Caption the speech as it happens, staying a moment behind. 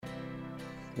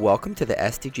Welcome to the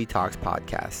SDG Talks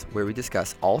podcast, where we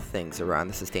discuss all things around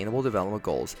the Sustainable Development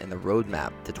Goals and the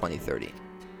roadmap to 2030.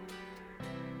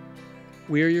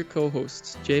 We are your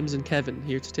co-hosts, James and Kevin,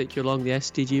 here to take you along the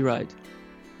SDG ride.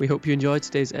 We hope you enjoyed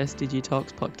today's SDG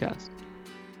Talks podcast.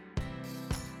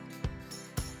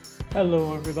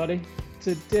 Hello, everybody.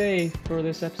 Today, for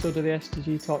this episode of the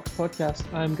SDG Talks podcast,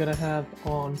 I'm going to have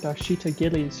on Darshita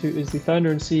Gillies, who is the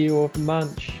founder and CEO of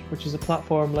Manch, which is a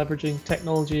platform leveraging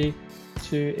technology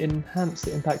to enhance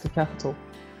the impact of capital.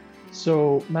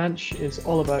 So Manch is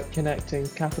all about connecting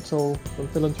capital from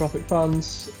philanthropic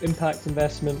funds, impact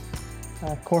investment,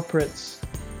 corporates,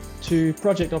 to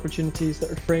project opportunities that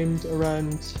are framed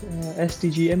around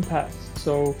SDG impact.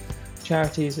 So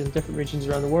charities in different regions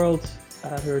around the world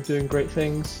who are doing great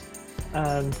things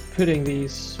and putting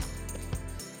these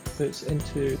puts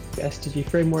into the SDG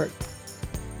framework,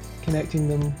 connecting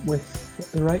them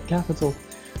with the right capital.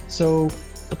 So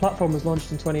the platform was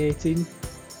launched in 2018,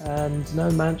 and now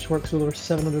Manch works with over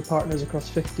 700 partners across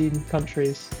 15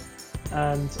 countries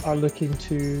and are looking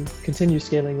to continue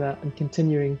scaling that and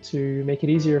continuing to make it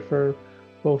easier for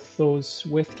both those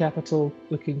with capital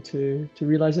looking to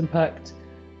realize impact,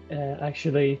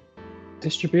 actually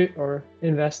distribute or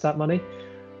invest that money,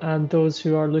 and those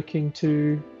who are looking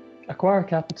to acquire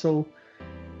capital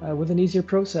with an easier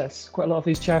process. Quite a lot of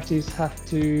these charities have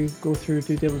to go through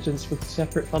due diligence with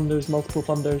separate funders, multiple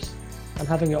funders, and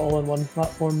having it all on one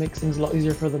platform makes things a lot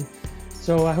easier for them.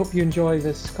 So I hope you enjoy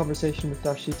this conversation with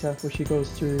Darshita, where she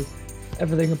goes through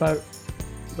everything about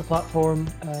the platform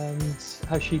and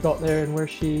how she got there and where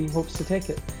she hopes to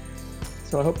take it.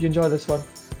 So I hope you enjoy this one.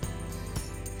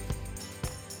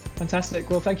 Fantastic.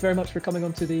 Well, thank you very much for coming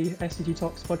on to the SDG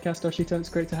Talks podcast, Darshita. It's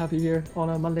great to have you here on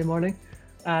a Monday morning,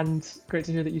 and great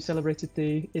to hear that you celebrated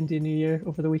the Indian New Year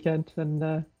over the weekend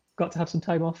and got to have some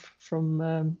time off from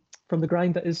the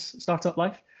grind that is startup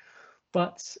life.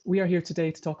 But we are here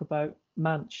today to talk about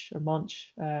Manch,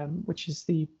 which is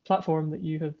the platform that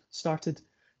you have started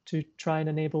to try and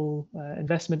enable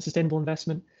sustainable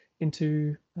investment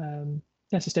into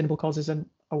sustainable causes. And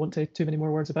I won't say too many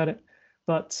more words about it,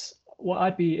 but what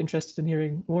I'd be interested in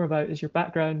hearing more about is your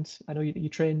background. I know you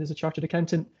trained as a chartered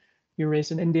accountant, you were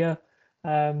raised in India,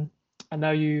 and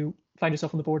now you find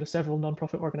yourself on the board of several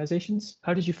nonprofit organizations.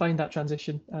 How did you find that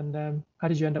transition, and how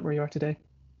did you end up where you are today?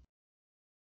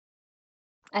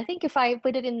 I think if I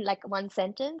put it in like one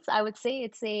sentence, I would say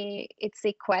it's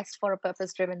a quest for a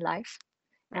purpose-driven life.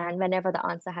 And whenever the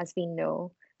answer has been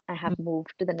no, I have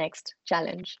moved to the next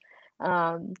challenge.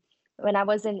 When I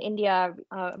was in India,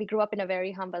 we grew up in a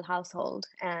very humble household.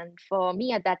 And for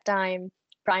me at that time,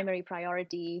 primary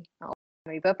priority,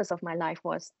 primary purpose of my life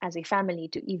was as a family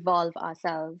to evolve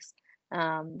ourselves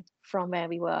from where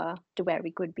we were to where we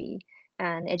could be.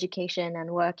 And education and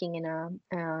working in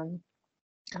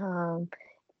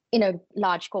a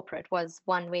large corporate was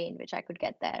one way in which I could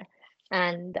get there.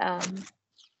 And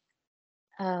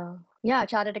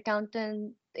chartered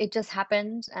accountant, it just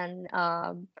happened. And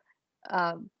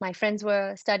my friends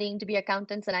were studying to be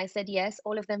accountants, and I said yes.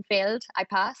 All of them failed. I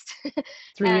passed.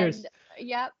 3 years.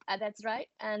 Yeah, that's right.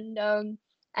 And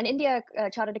India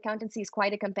chartered accountancy is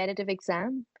quite a competitive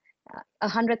exam.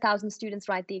 100,000 students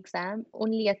write the exam.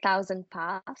 Only 1,000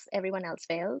 pass. Everyone else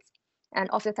fails. And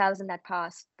of the 1,000 that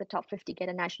passed, the top 50 get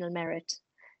a national merit.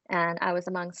 And I was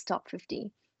amongst top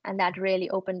 50. And that really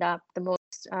opened up the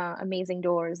most amazing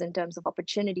doors in terms of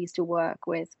opportunities to work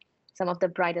with some of the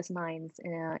brightest minds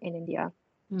in India.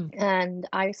 And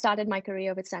I started my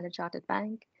career with Standard Chartered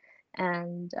Bank.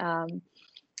 And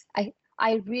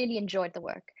I really enjoyed the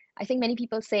work. I think many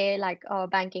people say like, oh,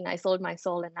 banking, I sold my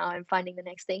soul and now I'm finding the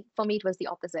next thing. For me, it was the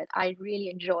opposite. I really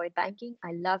enjoyed banking.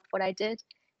 I loved what I did.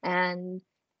 And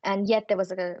yet there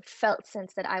was a felt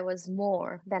sense that I was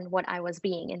more than what I was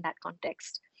being in that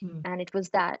context. And it was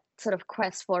that sort of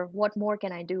quest for what more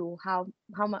can I do?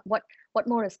 What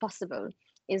more is possible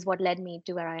is what led me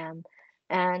to where I am.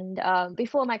 And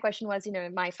before, my question was,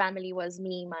 my family was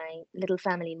me, my little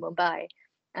family in Mumbai.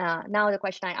 Now the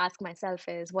question I ask myself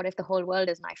is, what if the whole world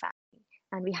is my family?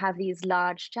 And we have these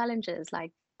large challenges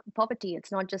like poverty.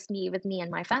 It's not just me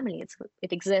and my family.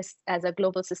 It exists as a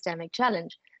global systemic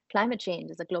challenge. Climate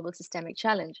change is a global systemic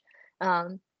challenge.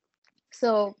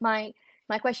 So my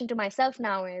question to myself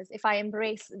now is, if I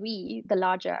embrace the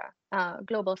larger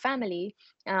global family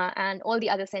and all the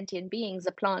other sentient beings,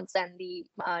 the plants and the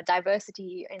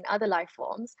diversity in other life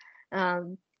forms,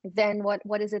 then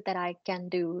what is it that I can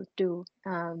do to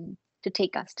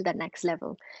take us to that next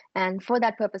level? And for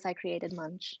that purpose, I created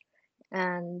Manch.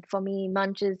 And for me,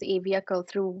 Manch is a vehicle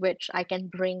through which I can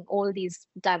bring all these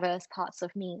diverse parts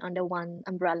of me under one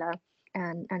umbrella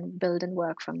and build and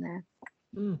work from there.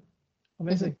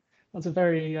 Amazing. That's a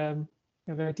very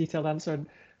detailed answer. And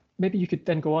maybe you could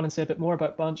then go on and say a bit more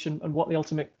about Munch and what the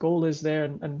ultimate goal is there,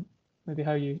 and maybe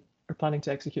how you are planning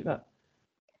to execute that.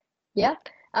 Yeah.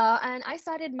 And I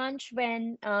started Munch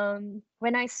when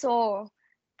I saw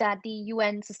that the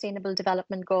UN Sustainable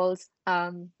Development Goals,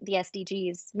 the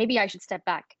SDGs, maybe I should step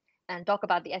back and talk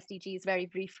about the SDGs very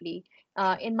briefly.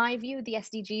 In my view, the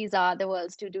SDGs are the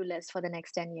world's to-do list for the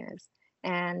next 10 years.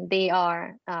 And they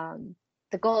are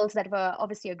the goals that were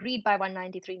obviously agreed by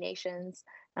 193 nations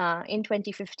in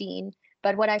 2015.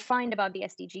 But what I find about the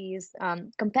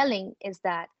SDGs compelling is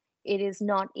that it is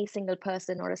not a single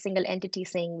person or a single entity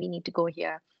saying we need to go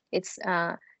here. It's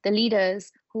the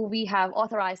leaders who we have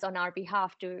authorized on our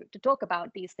behalf to talk about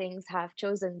these things have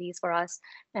chosen these for us.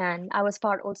 And I was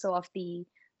part also of the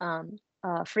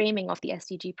framing of the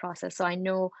SDG process. So I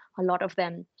know a lot of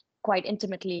them quite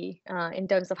intimately in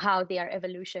terms of how their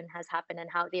evolution has happened and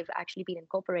how they've actually been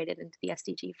incorporated into the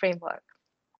SDG framework.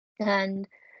 And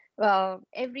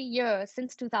every year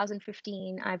since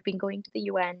 2015, I've been going to the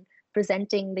UN,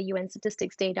 presenting the UN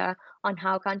statistics data on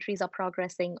how countries are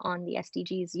progressing on the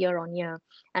SDGs year on year.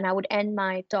 And I would end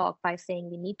my talk by saying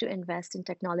we need to invest in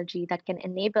technology that can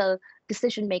enable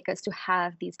decision makers to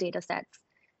have these data sets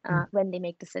when they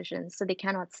make decisions. So they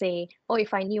cannot say, oh,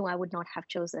 if I knew, I would not have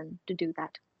chosen to do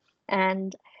that.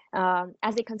 And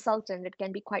as a consultant, it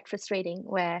can be quite frustrating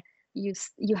where you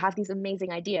have these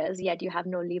amazing ideas, yet you have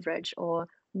no leverage or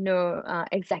no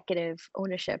executive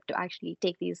ownership to actually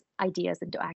take these ideas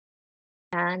into action.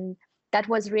 And that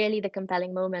was really the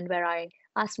compelling moment where I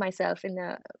asked myself in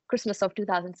the Christmas of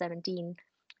 2017,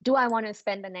 do I want to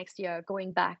spend the next year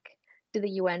going back to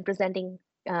the UN, presenting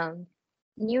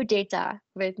new data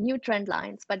with new trend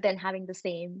lines, but then having the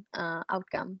same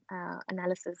outcome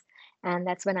analysis? And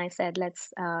that's when I said,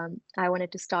 I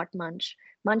wanted to start Munch.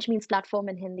 Munch means platform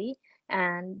in Hindi.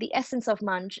 And the essence of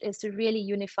Munch is to really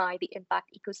unify the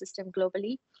impact ecosystem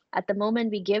globally. At the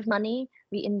moment, we give money,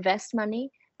 we invest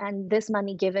money, and this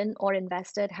money given or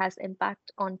invested has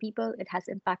impact on people, it has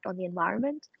impact on the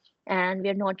environment, and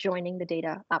we're not joining the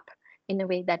data up in a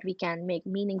way that we can make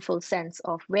meaningful sense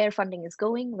of where funding is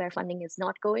going, where funding is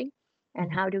not going,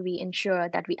 and how do we ensure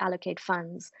that we allocate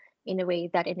funds in a way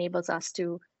that enables us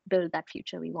to build that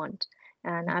future we want.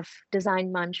 And I've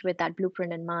designed Munch with that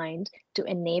blueprint in mind to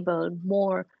enable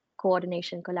more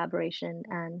coordination, collaboration,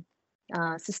 and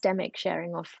systemic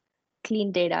sharing of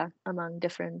clean data among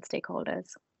different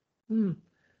stakeholders.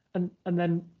 And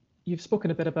then you've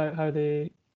spoken a bit about how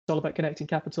it's all about connecting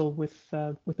capital with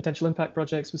potential impact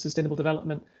projects, with sustainable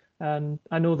development. And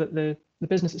I know that the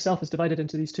business itself is divided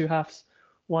into these two halves.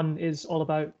 One is all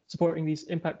about supporting these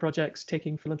impact projects,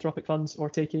 taking philanthropic funds or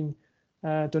taking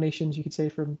donations, you could say,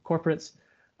 from corporates,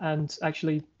 and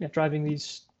actually driving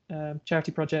these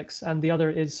charity projects. And the other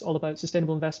is all about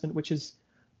sustainable investment, which is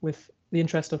with the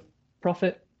interest of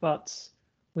profit, but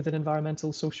with an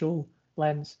environmental, social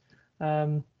lens.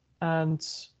 And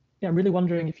I'm really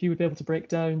wondering if you would be able to break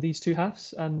down these two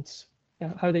halves and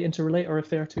how they interrelate, or if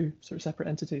they are two sort of separate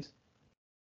entities.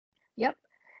 Yep.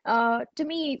 To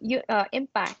me,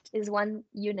 impact is one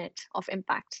unit of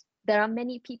impact. There are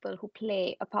many people who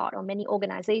play a part, or many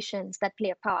organizations that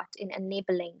play a part in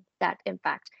enabling that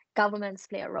impact. Governments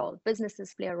play a role,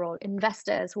 businesses play a role,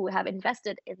 investors who have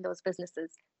invested in those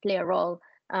businesses play a role.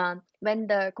 When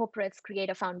the corporates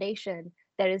create a foundation,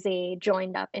 there is a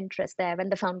joined up interest there. When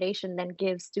the foundation then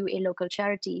gives to a local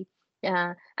charity,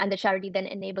 and the charity then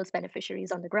enables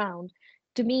beneficiaries on the ground,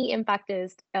 to me, impact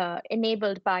is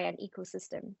enabled by an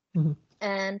ecosystem.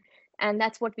 And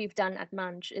that's what we've done at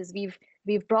Munch, is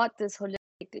we've brought this holistic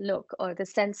look, or the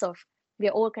sense of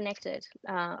we're all connected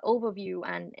overview,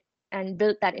 and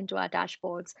built that into our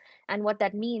dashboards. And what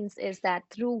that means is that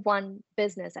through one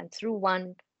business and through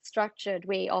one structured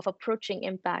way of approaching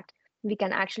impact, we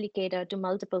can actually cater to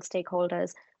multiple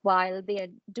stakeholders while they are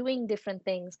doing different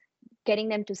things, getting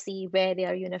them to see where they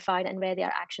are unified and where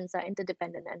their actions are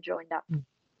interdependent and joined up.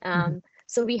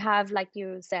 So we have, like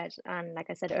you said, and like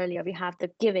I said earlier, we have the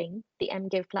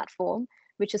MGive platform,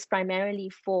 which is primarily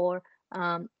for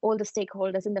all the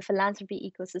stakeholders in the philanthropy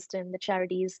ecosystem, the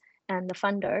charities and the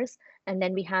funders. And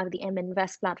then we have the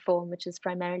MInvest platform, which is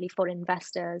primarily for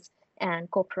investors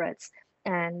and corporates.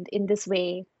 And in this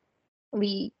way,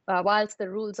 we, whilst the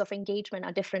rules of engagement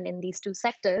are different in these two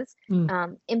sectors,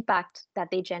 impact that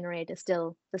they generate is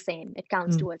still the same. It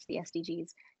counts towards the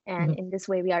SDGs. And in this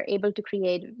way, we are able to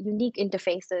create unique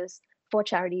interfaces for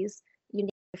charities,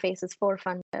 unique interfaces for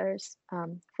funders,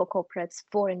 for corporates,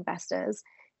 for investors,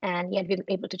 and yet we're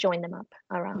able to join them up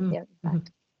around their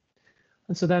impact.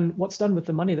 And so then what's done with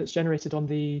the money that's generated on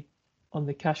the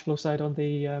cash flow side, on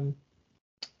the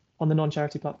on the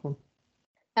non-charity platform?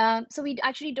 So we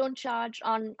actually don't charge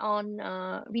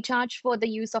we charge for the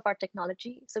use of our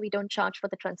technology. So we don't charge for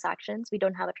the transactions. We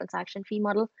don't have a transaction fee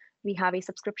model. We have a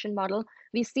subscription model.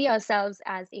 We see ourselves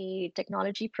as a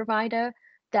technology provider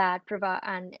that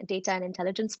and data and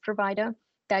intelligence provider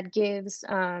that gives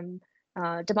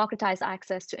democratized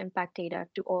access to impact data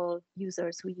to all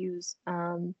users who use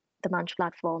the Munch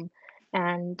platform.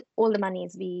 And all the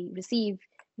monies we receive,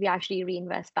 we actually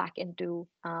reinvest back into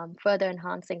further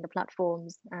enhancing the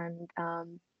platforms and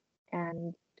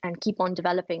keep on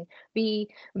developing. We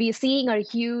are seeing a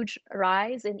huge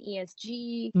rise in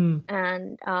ESG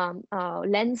and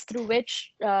lens through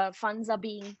which funds are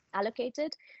being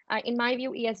allocated. In my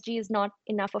view, ESG is not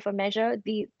enough of a measure.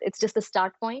 It's just the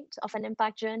start point of an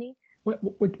impact journey.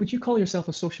 Would you call yourself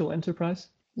a social enterprise?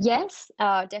 Yes,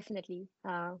 definitely.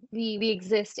 We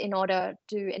exist in order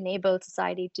to enable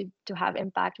society to have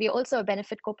impact. We are also a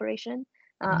benefit corporation,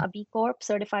 a B Corp,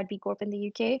 certified B Corp in the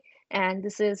UK. And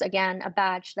this is, again, a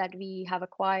badge that we have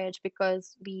acquired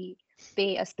because we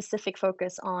pay a specific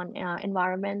focus on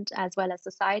environment as well as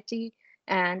society.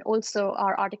 And also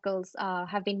our articles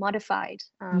have been modified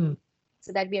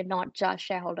so that we are not just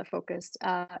shareholder focused.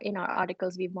 In our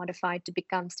articles, we've modified to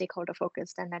become stakeholder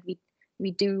focused, and that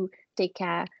we do take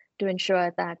care to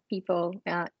ensure that people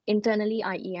internally,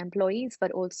 i.e. employees,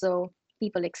 but also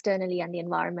people externally and the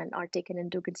environment are taken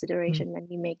into consideration when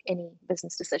we make any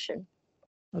business decision.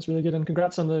 That's really good. And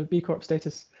congrats on the B Corp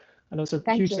status. I know it's a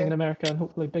huge thing in America and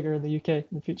hopefully bigger in the UK in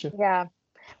the future. Yeah,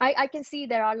 I can see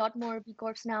there are a lot more B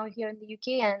Corps now here in the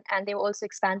UK, and they're also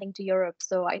expanding to Europe.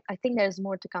 So I think there's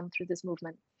more to come through this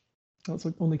movement. That's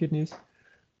only good news.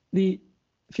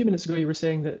 A few minutes ago, you were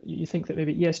saying that you think that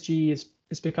maybe ESG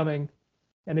is becoming,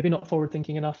 and maybe not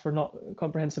forward-thinking enough or not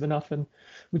comprehensive enough. And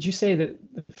would you say that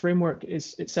the framework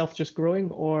is itself just growing,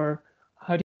 or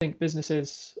how do you think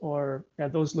businesses or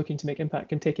those looking to make impact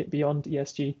can take it beyond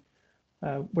ESG?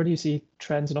 Where do you see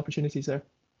trends and opportunities there?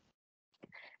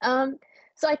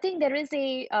 So I think there is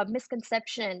a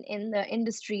misconception in the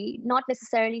industry, not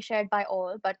necessarily shared by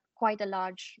all, but quite a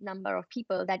large number of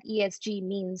people, that ESG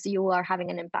means you are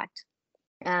having an impact.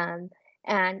 And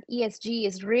ESG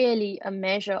is really a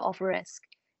measure of risk.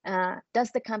 Does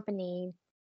the company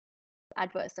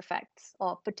adverse effects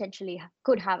or potentially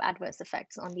could have adverse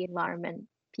effects on the environment,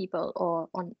 people,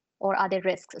 or are there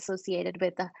risks associated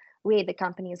with the way the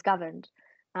company is governed?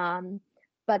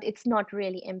 But it's not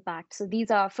really impact. So these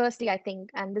are, firstly, I think,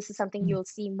 and this is something you'll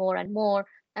see more and more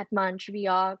at Munch, we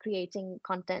are creating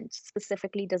content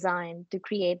specifically designed to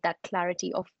create that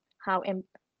clarity of how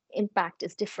impact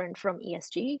is different from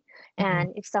ESG.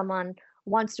 And if someone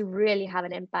wants to really have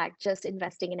an impact, just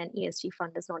investing in an ESG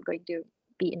fund is not going to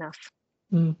be enough.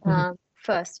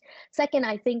 First. Second,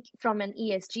 I think from an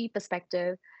ESG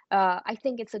perspective, I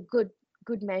think it's a good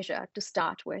measure to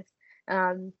start with.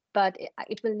 But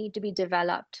it will need to be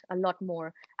developed a lot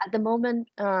more. At the moment,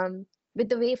 with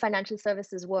the way financial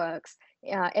services works,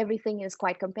 everything is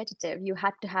quite competitive. You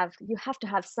have to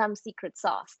have some secret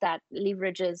sauce that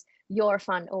leverages your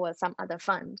fund over some other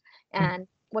fund. And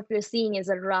what we're seeing is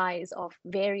a rise of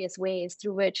various ways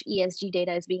through which ESG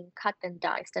data is being cut and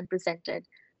diced and presented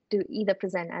to either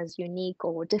present as unique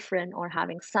or different or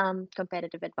having some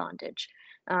competitive advantage.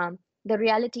 The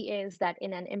reality is that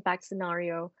in an impact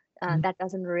scenario, that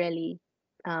doesn't really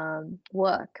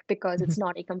work because it's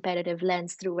not a competitive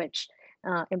lens through which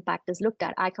impact is looked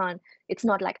at. It's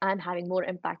not like I'm having more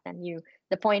impact than you.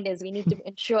 The point is we need to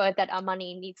ensure that our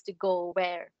money needs to go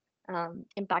where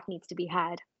impact needs to be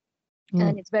had.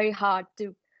 And it's very hard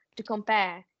to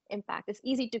compare impact. It's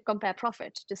easy to compare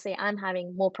profit, to say I'm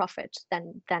having more profit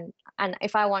than and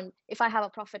if I have a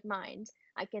profit mind,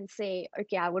 I can say,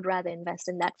 okay, I would rather invest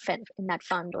in that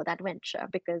fund or that venture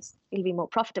because it'll be more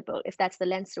profitable if that's the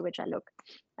lens through which I look.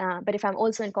 But if I'm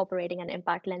also incorporating an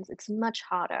impact lens, it's much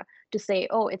harder to say,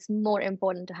 oh, it's more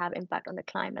important to have impact on the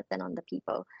climate than on the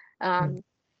people.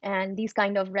 And these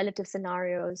kind of relative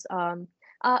scenarios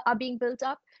are being built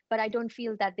up, but I don't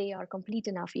feel that they are complete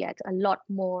enough yet. A lot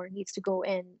more needs to go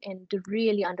into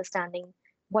really understanding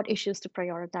what issues to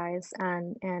prioritize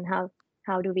and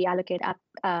how do we allocate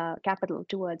capital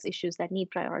towards issues that need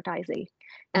prioritizing.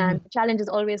 And the challenge is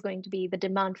always going to be the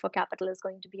demand for capital is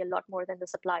going to be a lot more than the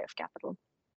supply of capital.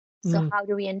 So how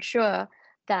do we ensure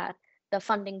that the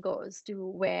funding goes to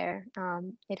where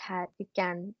it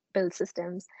can build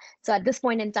systems? So at this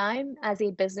point in time, as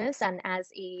a business and as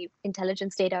a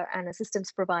intelligence data and a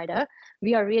systems provider,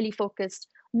 we are really focused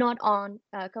not on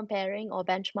comparing or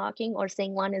benchmarking or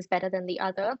saying one is better than the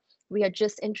other. We are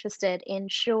just interested in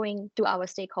showing to our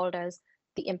stakeholders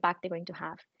the impact they're going to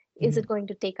have. Is it going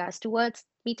to take us towards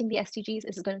meeting the SDGs?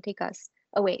 Is it going to take us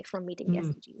away from meeting the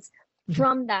SDGs?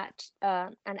 From that,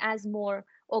 and as more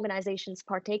organizations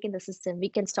partake in the system, we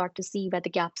can start to see where the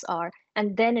gaps are.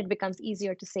 And then it becomes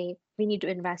easier to say, we need to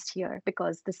invest here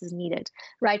because this is needed.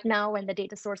 Right now, when the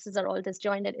data sources are all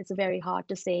disjointed, it's very hard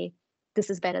to say, this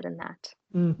is better than that.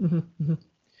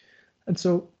 And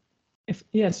so if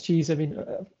ESGs, I mean,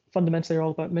 fundamentally are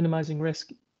all about minimizing risk,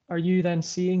 are you then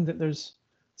seeing that there's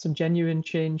some genuine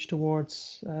change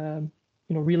towards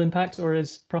real impact, or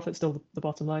is profit still the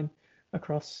bottom line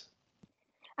across?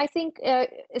 I think,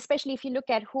 especially if you look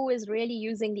at who is really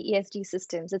using the ESG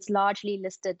systems, it's largely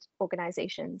listed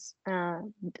organizations.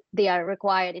 They are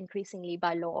required increasingly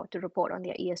by law to report on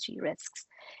their ESG risks.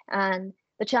 And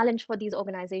the challenge for these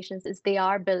organizations is they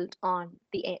are built on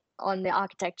the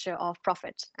architecture of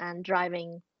profit and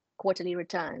driving quarterly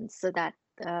returns so that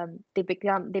they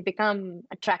become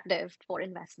attractive for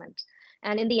investment.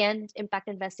 And in the end, impact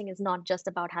investing is not just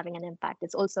about having an impact,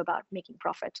 it's also about making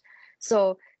profit.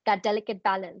 So that delicate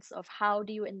balance of how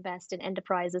do you invest in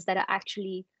enterprises that are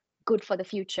actually good for the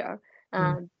future,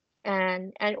 and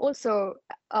also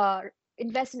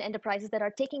invest in enterprises that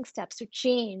are taking steps to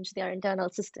change their internal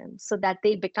systems so that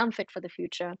they become fit for the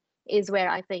future, is where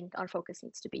I think our focus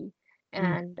needs to be.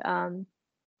 And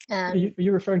are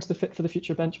you referring to the Fit for the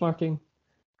Future benchmarking?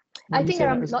 I think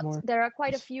there are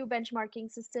quite a few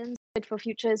benchmarking systems. Fit for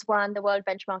Future is one, the World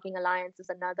Benchmarking Alliance is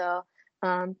another.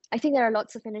 I think there are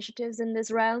lots of initiatives in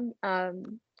this realm,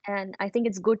 and I think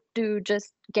it's good to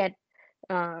just get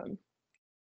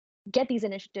these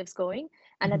initiatives going.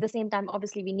 And at the same time,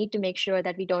 obviously, we need to make sure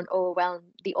that we don't overwhelm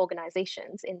the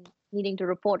organizations in needing to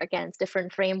report against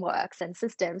different frameworks and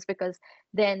systems, because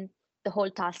then the whole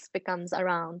task becomes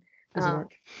around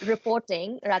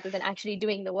reporting rather than actually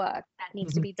doing the work that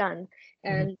needs to be done.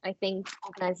 And I think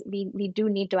we do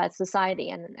need to, as society,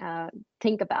 and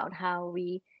think about how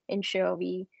we ensure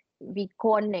we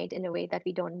coordinate in a way that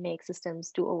we don't make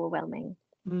systems too overwhelming.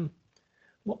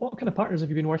 What kind of partners have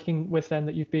you been working with then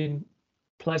that you've been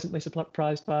pleasantly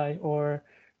surprised by, or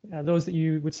those that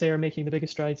you would say are making the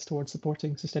biggest strides towards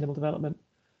supporting sustainable development?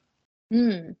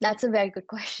 That's a very good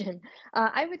question.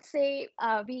 I would say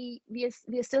we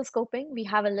are still scoping. We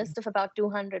have a list of about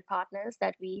 200 partners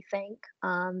that we think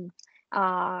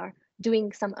are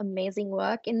doing some amazing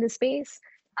work in this space.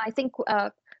 I think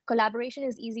collaboration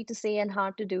is easy to say and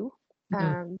hard to do,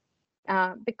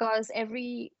 because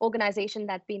every organization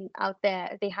that's been out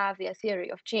there, they have their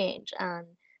theory of change and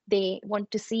they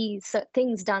want to see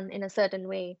things done in a certain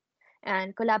way.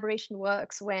 And collaboration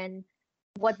works when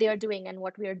what they're doing and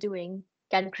what we're doing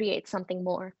can create something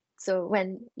more. So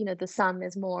when the sum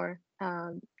is more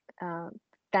the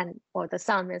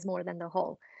sum is more than the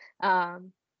whole.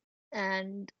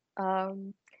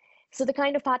 So the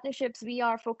kind of partnerships we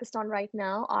are focused on right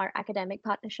now are academic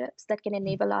partnerships that can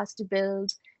enable us to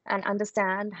build and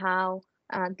understand how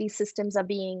these systems are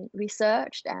being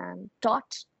researched and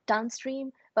taught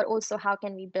downstream, but also how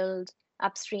can we build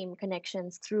upstream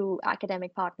connections through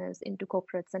academic partners into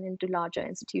corporates and into larger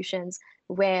institutions,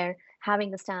 where having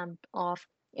the stamp of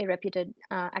a reputed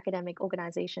academic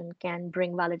organization can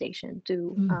bring validation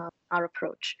to our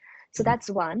approach. So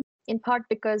that's one, in part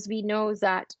because we know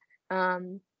that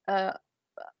a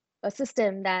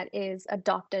system that is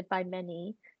adopted by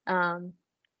many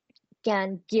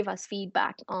can give us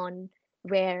feedback on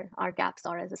where our gaps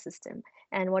are as a system.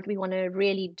 And what we want to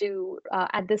really do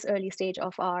at this early stage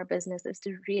of our business is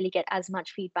to really get as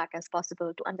much feedback as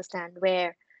possible to understand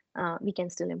where we can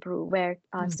still improve, where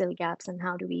are still gaps, and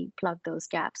how do we plug those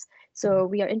gaps. So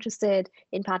we are interested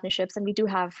in partnerships, and we do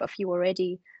have a few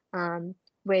already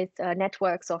with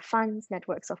networks of funds,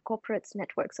 networks of corporates,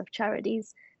 networks of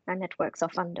charities, and networks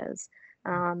of funders.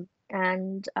 And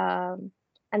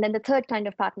then the third kind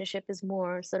of partnership is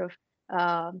more sort of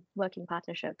working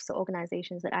partnerships, so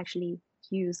organizations that actually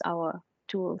use our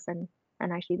tools and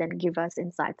actually then give us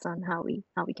insights on how we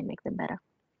can make them better.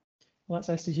 Well,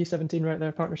 that's SDG 17 right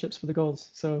there, partnerships for the goals.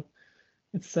 So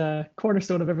it's a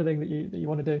cornerstone of everything that you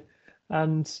want to do.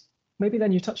 And maybe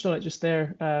then you touched on it just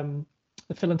there.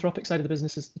 The philanthropic side of the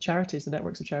business is the charities, the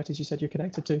networks of charities you said you're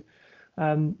connected to.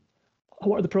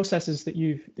 What are the processes that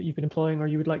you've been employing, or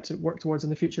you would like to work towards in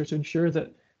the future, to ensure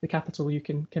that the capital you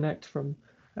can connect from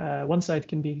one side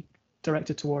can be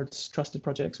directed towards trusted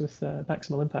projects with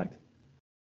maximal impact?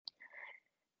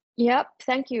 Yep,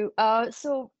 thank you.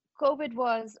 So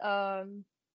COVID-19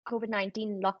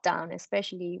 lockdown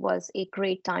especially was a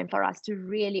great time for us to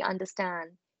really understand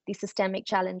the systemic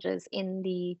challenges in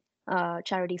the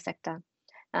charity sector.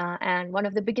 And one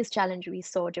of the biggest challenges we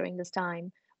saw during this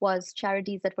time was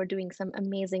charities that were doing some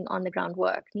amazing on the ground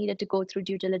work needed to go through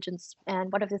due diligence.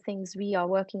 And one of the things we are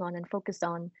working on and focused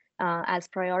on as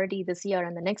priority this year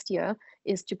and the next year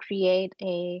is to create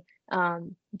a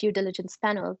due diligence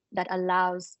panel that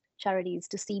allows charities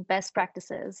to see best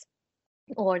practices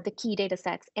or the key data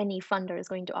sets any funder is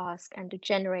going to ask, and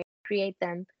to create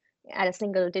them at a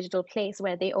single digital place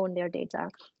where they own their data.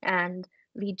 And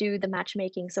we do the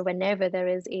matchmaking. So whenever there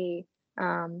is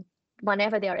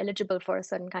whenever they are eligible for a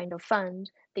certain kind of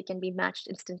fund, they can be matched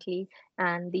instantly.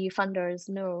 And the funders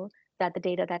know that the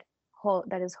data that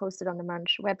is hosted on the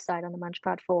Munch website, on the Munch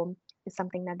platform, is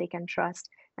something that they can trust.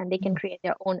 And they can create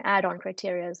their own add-on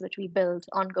criteria, which we build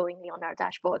ongoingly on our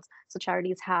dashboards. So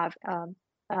charities have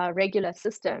a regular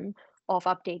system of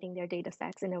updating their data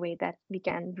sets in a way that we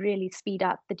can really speed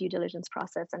up the due diligence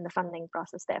process and the funding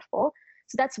process, therefore.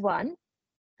 So that's one,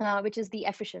 which is the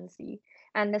efficiency.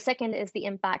 And the second is the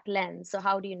impact lens. So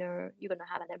how do you know you're going to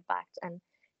have an impact?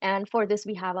 And for this,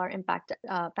 we have our impact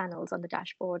panels on the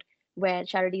dashboard where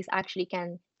charities actually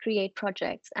can create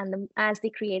projects. And as they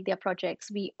create their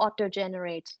projects, we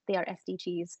auto-generate their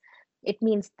SDGs. It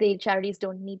means the charities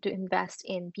don't need to invest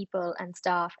in people and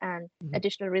staff and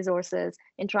additional resources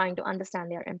in trying to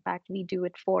understand their impact. We do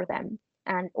it for them.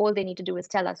 And all they need to do is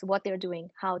tell us what they're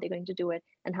doing, how they're going to do it,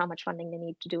 and how much funding they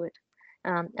need to do it.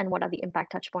 And what are the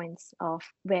impact touch points of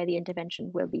where the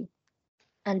intervention will be.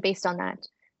 And based on that,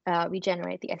 we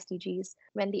generate the SDGs.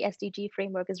 When the SDG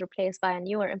framework is replaced by a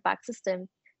newer impact system,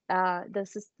 we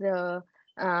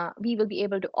will be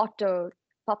able to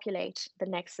auto-populate the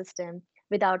next system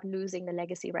without losing the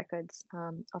legacy records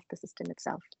of the system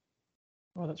itself.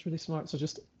 Oh, that's really smart. So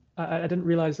I didn't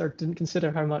realize or didn't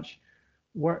consider how much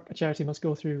work a charity must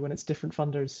go through when it's different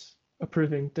funders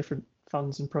approving different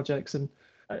funds and projects. And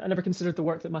I never considered the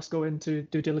work that must go into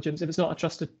due diligence if it's not a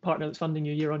trusted partner that's funding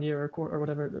you year on year or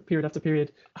whatever, period after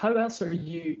period. How else are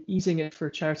you easing it for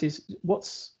charities? What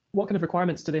kind of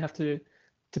requirements do they have to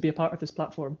be a part of this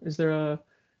platform? Is there a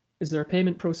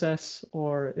payment process,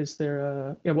 or is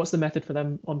there what's the method for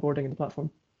them onboarding in the platform?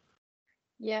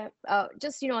 Yeah,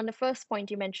 just on the first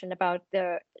point you mentioned about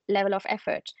the level of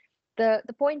effort, the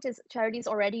point is charities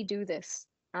already do this,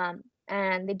 and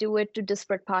they do it to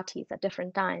disparate parties at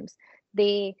different times.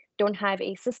 They don't have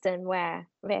a system where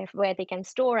they can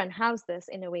store and house this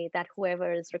in a way that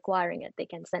whoever is requiring it, they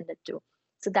can send it to.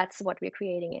 So that's what we're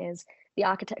creating, is the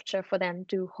architecture for them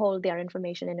to hold their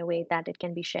information in a way that it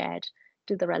can be shared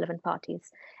to the relevant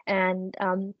parties. And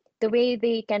the way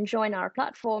they can join our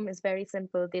platform is very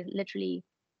simple. They literally,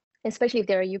 especially if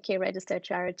they're a UK registered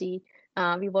charity,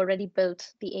 we've already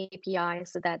built the API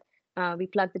so that we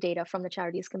plug the data from the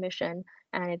Charities Commission,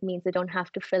 and it means they don't have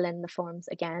to fill in the forms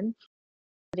again.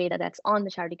 The data that's on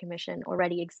the Charity Commission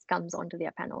already comes onto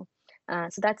their panel.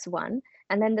 So that's one.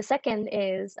 And then the second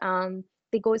is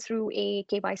they go through a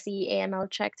KYC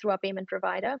AML check through our payment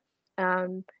provider,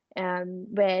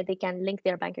 where they can link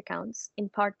their bank accounts, in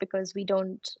part because we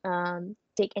don't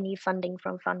take any funding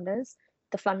from funders.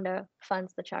 The funder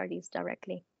funds the charities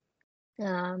directly.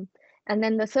 And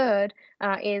then the third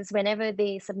is whenever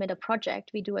they submit a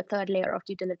project, we do a third layer of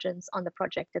due diligence on the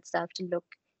project itself to look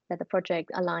that the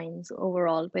project aligns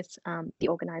overall with the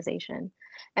organization.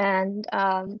 And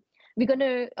we're going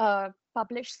to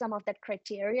publish some of that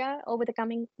criteria over the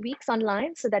coming weeks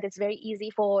online so that it's very easy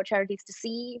for charities to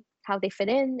see how they fit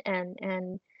in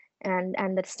and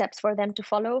the steps for them to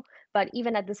follow. But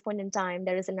even at this point in time,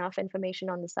 there is enough information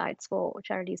on the sites for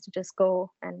charities to just go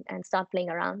and start playing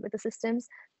around with the systems.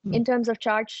 In terms of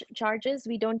charges,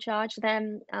 we don't charge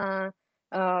them to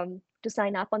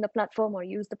sign up on the platform or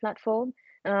use the platform.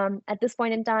 At this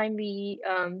point in time, we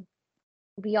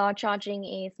are charging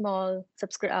a small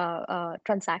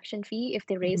transaction fee if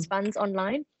they raise funds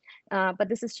online. But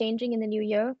this is changing in the new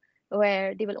year,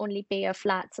 where they will only pay a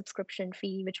flat subscription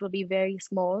fee, which will be very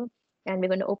small. And we're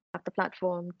going to open up the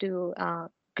platform to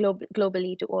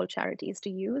globally to all charities to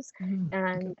use,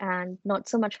 and not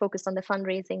so much focused on the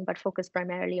fundraising, but focused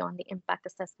primarily on the impact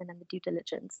assessment and the due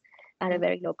diligence at a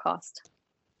very low cost.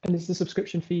 And is the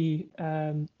subscription fee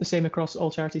the same across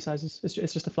all charity sizes?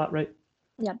 It's just a flat rate?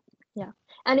 Yeah.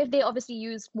 And if they obviously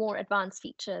use more advanced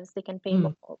features, they can pay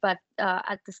more. But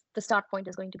at the start point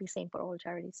is going to be same for all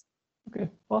charities. Okay,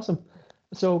 awesome.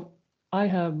 So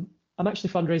I'm actually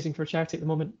fundraising for a charity at the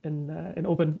moment in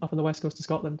Oban, up on the west coast of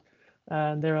Scotland,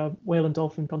 and they're a whale and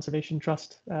dolphin conservation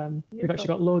trust. We've actually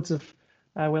got loads of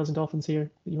whales and dolphins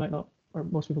here that you might not, or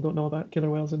most people don't know about,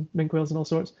 killer whales and minke whales and all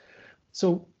sorts.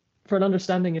 So for an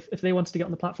understanding, if they wanted to get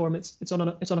on the platform, it's on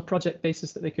a project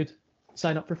basis that they could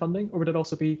sign up for funding, or would it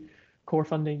also be core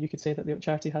funding? You could say that the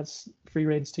charity has free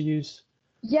reins to use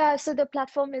Yeah, so the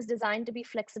platform is designed to be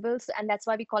flexible, and that's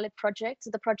why we call it project.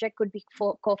 So the project could be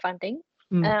for co-funding.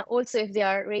 Also, if they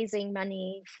are raising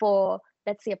money for,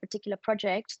 let's say, a particular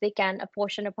project, they can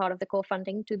apportion a part of the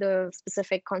co-funding to the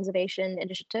specific conservation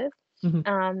initiative.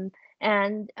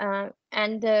 And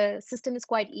the system is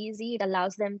quite easy. It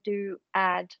allows them to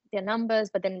add their numbers,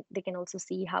 but then they can also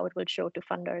see how it will show to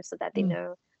funders so that they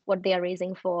know what they are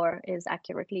raising for is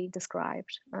accurately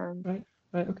described. Right.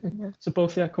 Okay. Yeah. So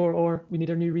both core, or we need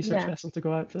a new research vessel to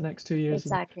go out for the next 2 years.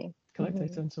 Exactly. And collect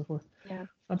data and so forth. Yeah.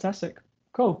 Fantastic.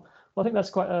 Cool. Well, I think that's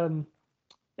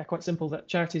quite simple, that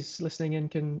charities listening in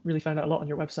can really find out a lot on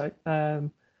your website.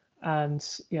 And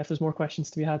if there's more questions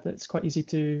to be had, it's quite easy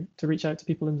to reach out to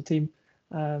people in the team.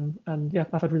 And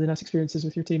I've had really nice experiences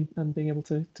with your team and being able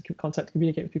to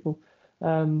communicate with people.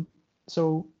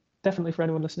 So definitely for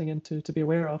anyone listening in to be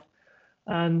aware of.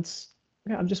 And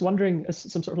I'm just wondering, as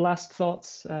some sort of last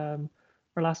thoughts or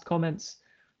last comments,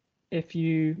 if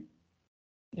you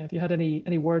had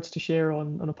any words to share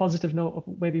on a positive note of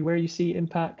maybe where you see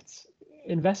impact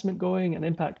investment going and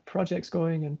impact projects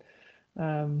going,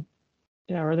 and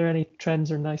are there any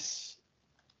trends or nice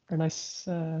ends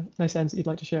that you'd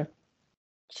like to share?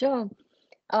 Sure.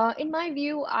 In my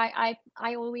view, I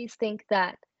always think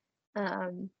that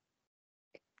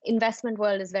investment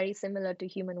world is very similar to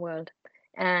human world.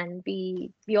 And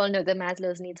we all know the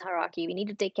Maslow's needs hierarchy. We need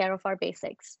to take care of our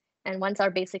basics. And once our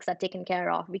basics are taken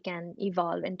care of, we can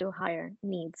evolve into higher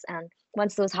needs. And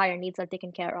once those higher needs are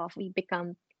taken care of, we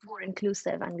become more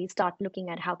inclusive and we start looking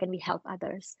at how can we help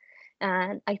others.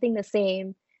 And I think the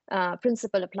same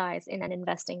principle applies in an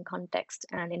investing context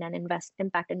and in an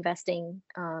impact investing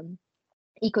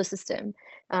ecosystem.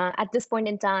 At this point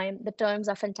in time, the terms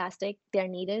are fantastic, they're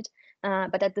needed,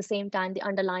 but at the same time, the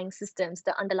underlying systems,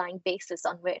 the underlying basis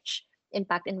on which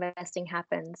impact investing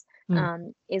happens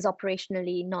is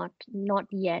operationally not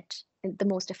yet the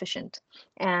most efficient.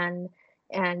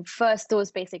 And first, those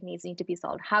basic needs need to be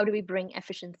solved. How do we bring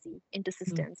efficiency into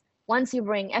systems? Once you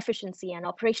bring efficiency and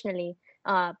operationally,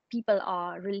 people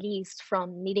are released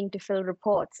from needing to fill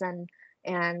reports and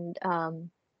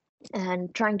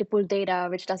trying to pull data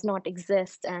which does not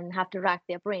exist and have to rack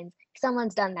their brains. If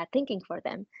someone's done that thinking for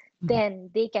them, then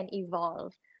they can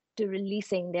evolve to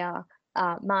releasing their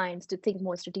minds to think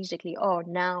more strategically. Oh,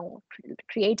 now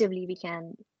creatively we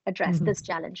can address this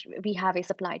challenge. We have a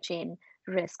supply chain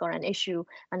risk or an issue,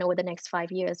 and over the next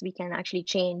 5 years we can actually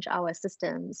change our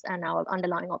systems and our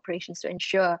underlying operations to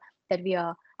ensure that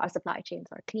our supply chains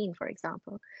are clean, for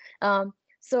example.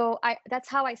 So that's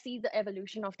how I see the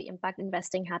evolution of the impact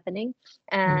investing happening.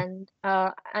 And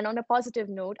on a positive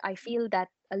note, I feel that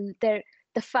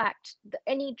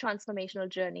any transformational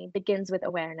journey begins with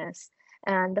awareness,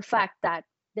 and the fact that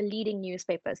the leading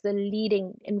newspapers, the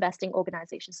leading investing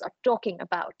organizations are talking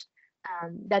about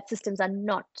that systems are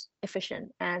not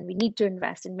efficient and we need to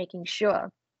invest in making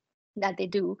sure that they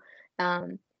do.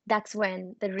 That's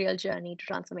when the real journey to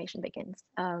transformation begins.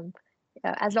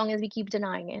 As long as we keep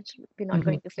denying it, we're not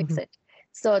going to fix it.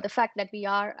 So the fact that we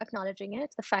are acknowledging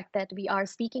it, the fact that we are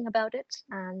speaking about it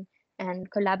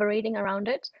and collaborating around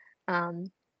it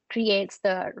creates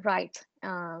the right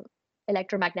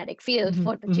electromagnetic field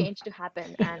for the change to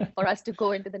happen and for us to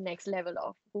go into the next level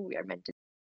of who we are meant to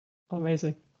be.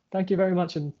 Amazing. Thank you very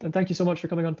much. And thank you so much for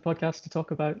coming on the podcast to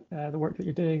talk about the work that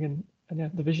you're doing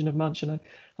and the vision of Munch. And I'm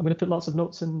going to put lots of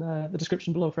notes in the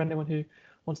description below for anyone who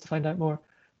wants to find out more.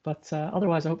 But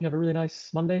otherwise, I hope you have a really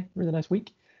nice Monday, really nice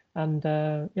week. And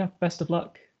best of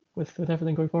luck with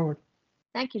everything going forward.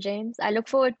 Thank you, James. I look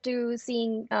forward to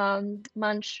seeing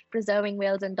Munch preserving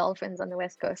whales and dolphins on the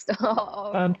West Coast.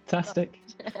 Fantastic.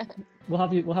 We'll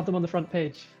have them on the front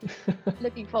page.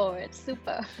 Looking forward.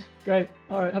 Super. Great.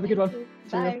 All right. Have a good one.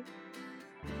 Bye.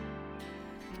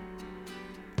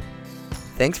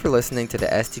 Thanks for listening to the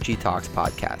SDG Talks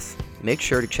podcast. Make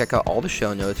sure to check out all the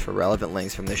show notes for relevant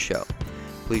links from this show.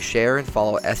 Please share and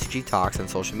follow SDG Talks on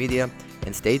social media,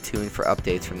 and stay tuned for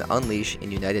updates from the Unleash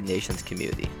and United Nations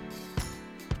community.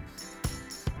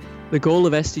 The goal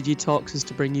of SDG Talks is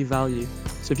to bring you value.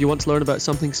 So if you want to learn about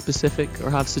something specific or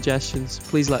have suggestions,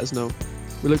 please let us know.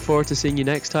 We look forward to seeing you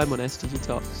next time on SDG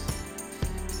Talks.